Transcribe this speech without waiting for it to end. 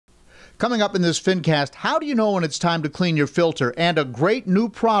Coming up in this Fincast, how do you know when it's time to clean your filter? And a great new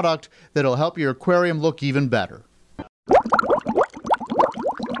product that'll help your aquarium look even better.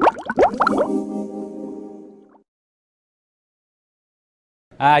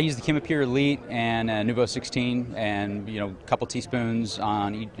 I use the Chemipure Elite and Nuvo 16 and a couple teaspoons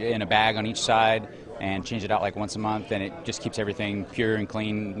in a bag on each side and change it out like once a month, and it just keeps everything pure and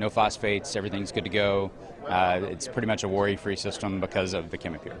clean, no phosphates, everything's good to go. It's pretty much a worry-free system because of the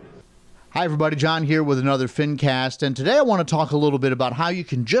Chemipure. Hi everybody, John here with another Fincast, and today I want to talk a little bit about how you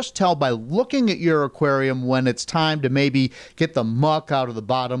can just tell by looking at your aquarium when it's time to maybe get the muck out of the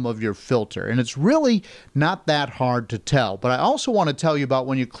bottom of your filter. And it's really not that hard to tell. But I also want to tell you about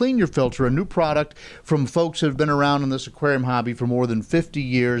when you clean your filter, a new product from folks that have been around in this aquarium hobby for more than 50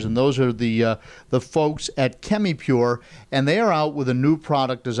 years, and those are the folks at Chemipure, and they are out with a new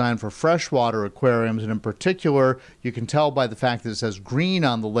product designed for freshwater aquariums, and in particular, you can tell by the fact that it says green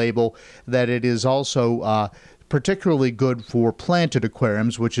on the label that it is also particularly good for planted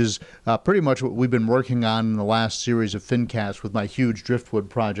aquariums, which is pretty much what we've been working on in the last series of Fincast with my huge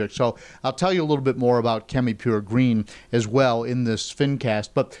driftwood project. So I'll tell you a little bit more about Chemi-pure Green as well in this Fincast.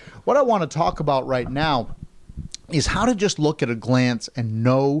 But what I want to talk about right now is how to just look at a glance and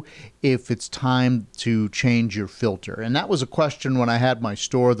know if it's time to change your filter. And that was a question when I had my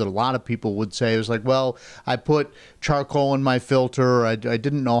store that a lot of people would say. It was like, well, I put charcoal in my filter. I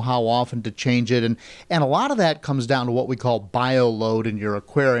didn't know how often to change it. And a lot of that comes down to what we call bioload in your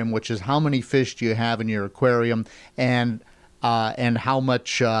aquarium, which is how many fish do you have in your aquarium and how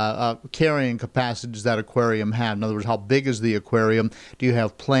much carrying capacity does that aquarium have? In other words, how big is the aquarium? Do you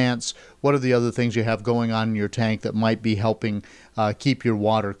have plants? What are the other things you have going on in your tank that might be helping keep your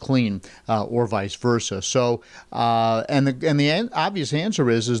water clean, or vice versa? So, and the obvious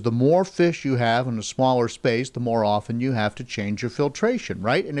answer is the more fish you have in a smaller space, the more often you have to change your filtration,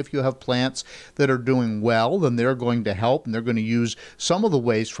 right? And if you have plants that are doing well, then they're going to help, and they're going to use some of the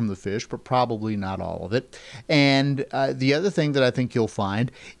waste from the fish, but probably not all of it. And the other thing that I think you'll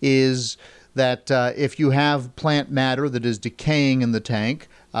find is that if you have plant matter that is decaying in the tank,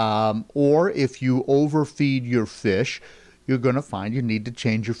 or if you overfeed your fish, you're going to find you need to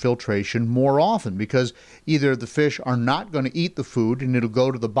change your filtration more often, because either the fish are not going to eat the food and it'll go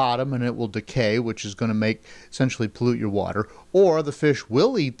to the bottom and it will decay, which is going to essentially pollute your water, or the fish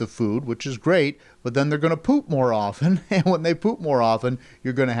will eat the food, which is great, but then they're going to poop more often, and when they poop more often,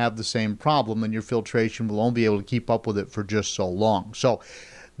 you're going to have the same problem, and your filtration will only be able to keep up with it for just so long. So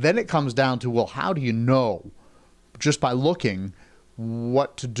then it comes down to, well, how do you know, just by looking,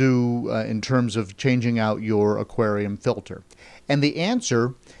 what to do in terms of changing out your aquarium filter? And the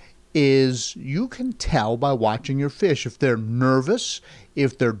answer is you can tell by watching your fish. If they're nervous,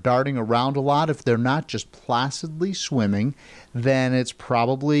 if they're darting around a lot, if they're not just placidly swimming, then it's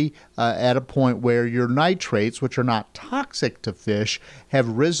probably at a point where your nitrates, which are not toxic to fish, have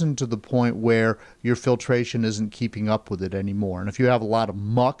risen to the point where your filtration isn't keeping up with it anymore. And if you have a lot of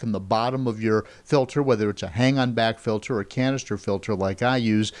muck in the bottom of your filter, whether it's a hang-on back filter or a canister filter like I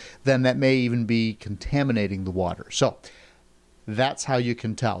use, then that may even be contaminating the water. So that's how you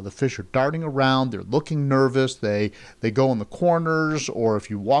can tell. The fish are darting around, they're looking nervous, they go in the corners, or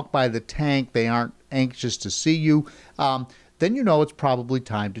if you walk by the tank, they aren't anxious to see you. Then you know it's probably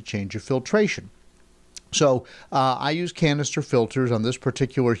time to change your filtration. So I use canister filters on this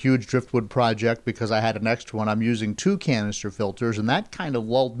particular huge driftwood project because I had an extra one. I'm using 2 canister filters, and that kind of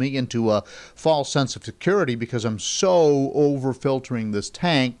lulled me into a false sense of security because I'm so over filtering this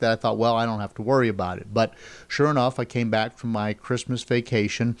tank that I thought, well, I don't have to worry about it. But sure enough, I came back from my Christmas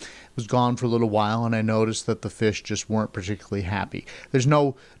vacation, was gone for a little while, and I noticed that the fish just weren't particularly happy. There's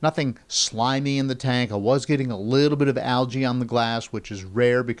nothing slimy in the tank. I was getting a little bit of algae on the glass, which is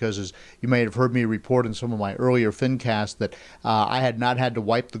rare because, as you may have heard me report in some of my earlier Fincasts, that I had not had to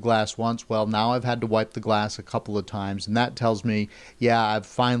wipe the glass once. Well, now I've had to wipe the glass a couple of times, and that tells me, yeah, I've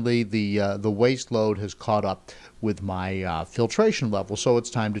finally, the waste load has caught up with my filtration level, so it's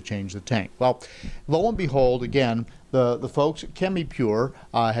time to change the tank. Well, lo and behold, again, the folks at Chemipure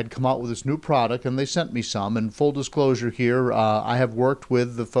had come out with this new product, and they sent me some. And full disclosure here, I have worked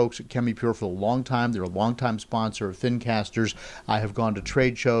with the folks at Chemipure for a long time. They're a long-time sponsor of Fincasters. I have gone to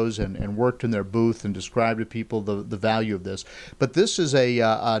trade shows and worked in their booth and described to people the value of this. But this is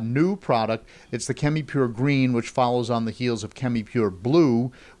a new product. It's the Chemipure Green, which follows on the heels of Chemipure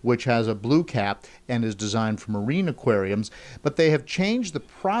Blue, which has a blue cap and is designed for marine aquariums. But they have changed the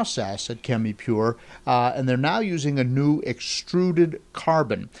process at Chemipure, and they're now using a new extruded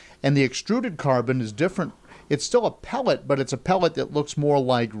carbon. And the extruded carbon is different It's still a pellet, but it's a pellet that looks more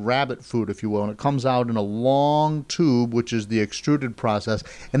like rabbit food, if you will, and it comes out in a long tube, which is the extruded process,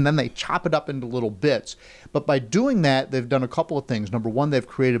 and then they chop it up into little bits. But by doing that, they've done a couple of things. Number one, they've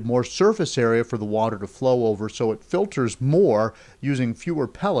created more surface area for the water to flow over, so it filters more using fewer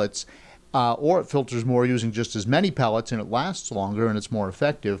pellets, or it filters more using just as many pellets, and it lasts longer and it's more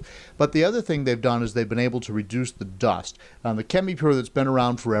effective. But the other thing they've done is they've been able to reduce the dust. The Chemipure that's been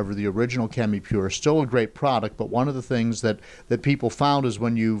around forever, the original Chemipure, is still a great product, but one of the things that people found is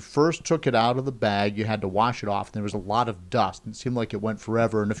when you first took it out of the bag, you had to wash it off, and there was a lot of dust. It seemed like it went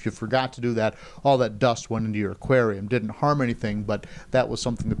forever, and if you forgot to do that, all that dust went into your aquarium. Didn't harm anything, but that was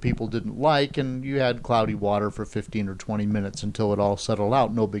something that people didn't like, and you had cloudy water for 15 or 20 minutes until it all settled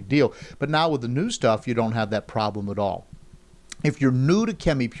out. No big deal. But now with the new stuff, you don't have that problem at all. If you're new to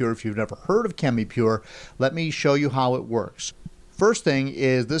Chemipure, if you've never heard of Chemipure, let me show you how it works. First thing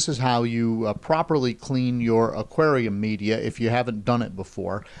is, this is how you properly clean your aquarium media if you haven't done it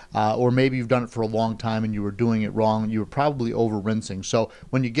before, or maybe you've done it for a long time and you were doing it wrong. You were probably over rinsing. So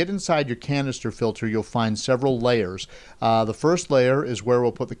when you get inside your canister filter, you'll find several layers. The first layer is where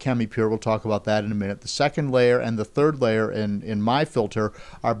we'll put the Chemipure. We'll talk about that in a minute. The second layer and the third layer in my filter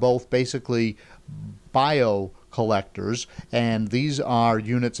are both basically bio collectors, and these are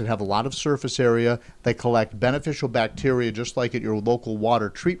units that have a lot of surface area. They collect beneficial bacteria just like at your local water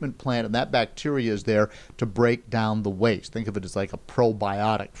treatment plant, and that bacteria is there to break down the waste. Think of it as like a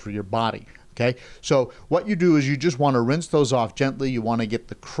probiotic for your body. Okay, so what you do is you just want to rinse those off gently. You want to get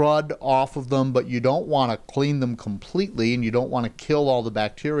the crud off of them, but you don't want to clean them completely, and you don't want to kill all the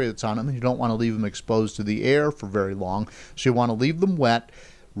bacteria that's on them, and you don't want to leave them exposed to the air for very long. So you want to leave them wet,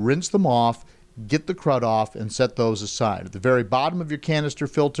 rinse them off, get the crud off, and set those aside. At the very bottom of your canister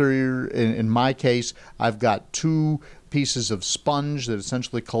filter, in my case, I've got 2 pieces of sponge that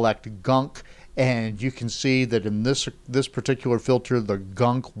essentially collect gunk, and you can see that in this particular filter, the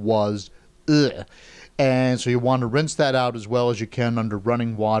gunk was ugh. And so you want to rinse that out as well as you can under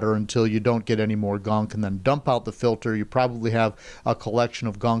running water until you don't get any more gunk, and then dump out the filter. You probably have a collection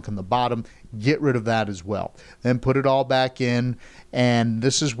of gunk in the bottom. Get rid of that as well. Then put it all back in, and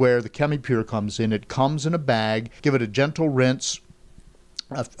this is where the Chemipure comes in. It comes in a bag. Give it a gentle rinse.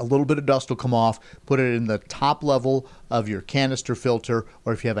 A little bit of dust will come off. Put it in the top level of your canister filter,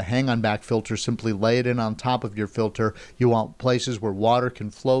 or if you have a hang-on back filter, simply lay it in on top of your filter. You want places where water can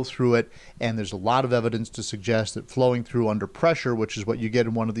flow through it, and there's a lot of evidence to suggest that flowing through under pressure, which is what you get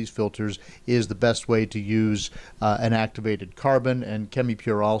in one of these filters, is the best way to use an activated carbon. And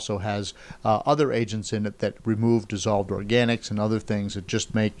Chemipure also has other agents in it that remove dissolved organics and other things that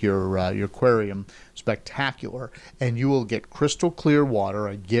just make your aquarium spectacular, and you will get crystal clear water.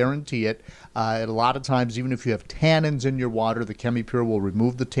 I guarantee it. And a lot of times, even if you have tannins in your water, the Chemipure will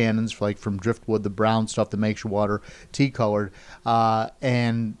remove the tannins, like from driftwood, the brown stuff that makes your water tea-colored,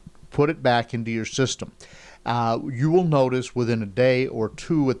 and put it back into your system. You will notice within a day or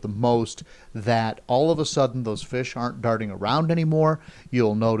 2 at the most that all of a sudden those fish aren't darting around anymore.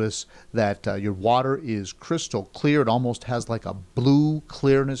 You'll notice that your water is crystal clear. It almost has like a blue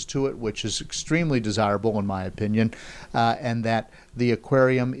clearness to it, which is extremely desirable in my opinion, and that the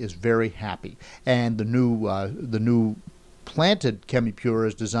aquarium is very happy. And the new planted Chemipure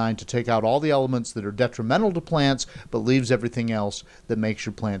is designed to take out all the elements that are detrimental to plants, but leaves everything else that makes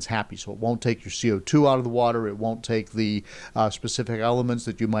your plants happy. So it won't take your CO2 out of the water, it won't take the specific elements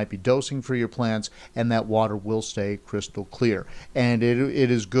that you might be dosing for your plants, and that water will stay crystal clear. And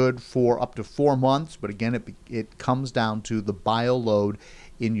it is good for up to 4 months, but again, it comes down to the bio load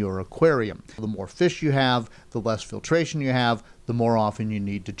in your aquarium. The more fish you have, the less filtration you have, the more often you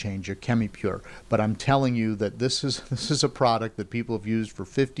need to change your Chemipure. But I'm telling you that this is a product that people have used for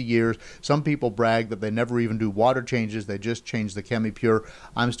 50 years. Some people brag that they never even do water changes, they just change the Chemipure.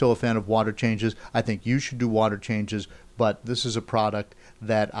 I'm still a fan of water changes. I think you should do water changes, but this is a product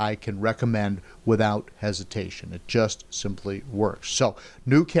that I can recommend without hesitation. It just simply works. So,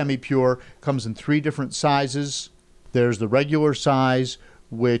 new Chemipure comes in 3 different sizes. There's the regular size,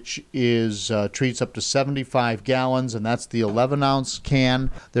 which is treats up to 75 gallons, and that's the 11-ounce can.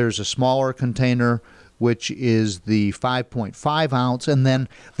 There's a smaller container, which is the 5.5 ounce, and then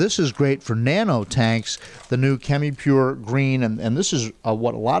this is great for nano tanks, the new Chemipure Green, and this is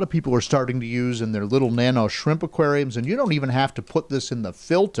what a lot of people are starting to use in their little nano shrimp aquariums, and you don't even have to put this in the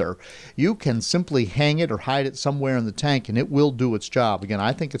filter. You can simply hang it or hide it somewhere in the tank, and it will do its job. Again,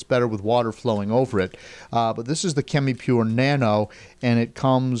 I think it's better with water flowing over it, but this is the Chemipure Nano, and it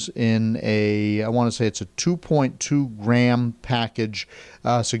comes in a, I want to say it's a 2.2 gram package,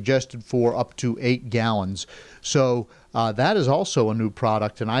 suggested for up to 8 gallons. So that is also a new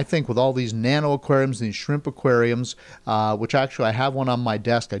product, and I think with all these nano aquariums and these shrimp aquariums, which actually I have one on my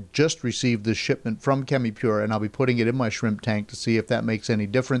desk. I just received this shipment from Chemipure, and I'll be putting it in my shrimp tank to see if that makes any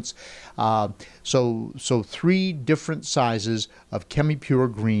difference. So 3 different sizes of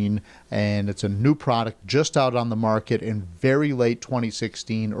Chemipure Green, and it's a new product just out on the market in very late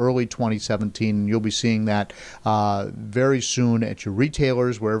 2016, early 2017, and you'll be seeing that very soon at your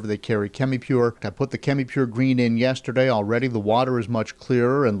retailers wherever they carry Chemipure. I put the Chemipure Green in yesterday. Already the water is much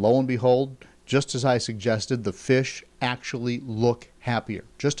clearer, and lo and behold, just as I suggested, the fish actually look happier.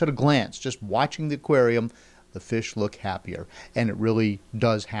 Just at a glance, just watching the aquarium, the fish look happier, and it really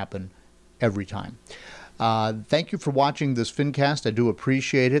does happen every time. Thank you for watching this Fincast. I do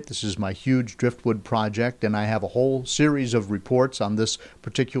appreciate it. This is my huge driftwood project, and I have a whole series of reports on this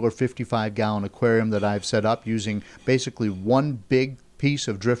particular 55-gallon aquarium that I've set up using basically one big piece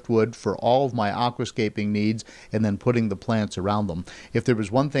of driftwood for all of my aquascaping needs, and then putting the plants around them. If there was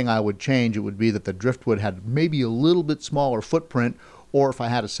one thing I would change, it would be that the driftwood had maybe a little bit smaller footprint, or if I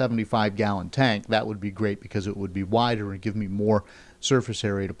had a 75-gallon tank, that would be great because it would be wider and give me more surface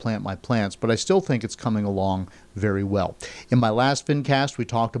area to plant my plants, but I still think it's coming along very well. In my last Fincast, we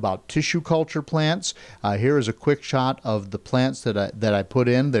talked about tissue culture plants. Here is a quick shot of the plants that I put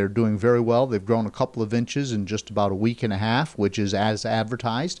in. They're doing very well. They've grown a couple of inches in just about a week and a half, which is as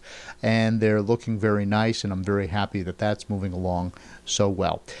advertised, and they're looking very nice, and I'm very happy that that's moving along so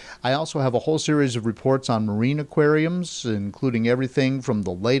well. I also have a whole series of reports on marine aquariums, including everything from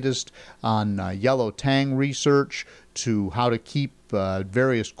the latest on yellow tang research to how to keep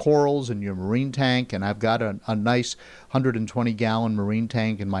various corals in your marine tank, and I've got a nice 120-gallon marine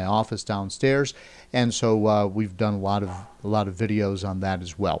tank in my office downstairs, and so we've done a lot of videos on that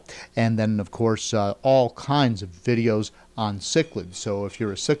as well. And then, of course, all kinds of videos on cichlids. So if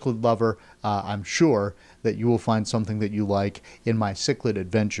you're a cichlid lover, I'm sure that you will find something that you like in my Cichlid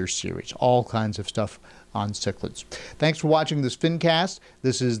Adventure series. All kinds of stuff on cichlids. Thanks for watching this Fincast.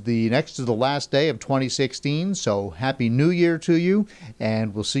 This is the next to the last day of 2016, so Happy New Year to you,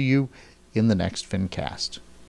 and we'll see you in the next Fincast.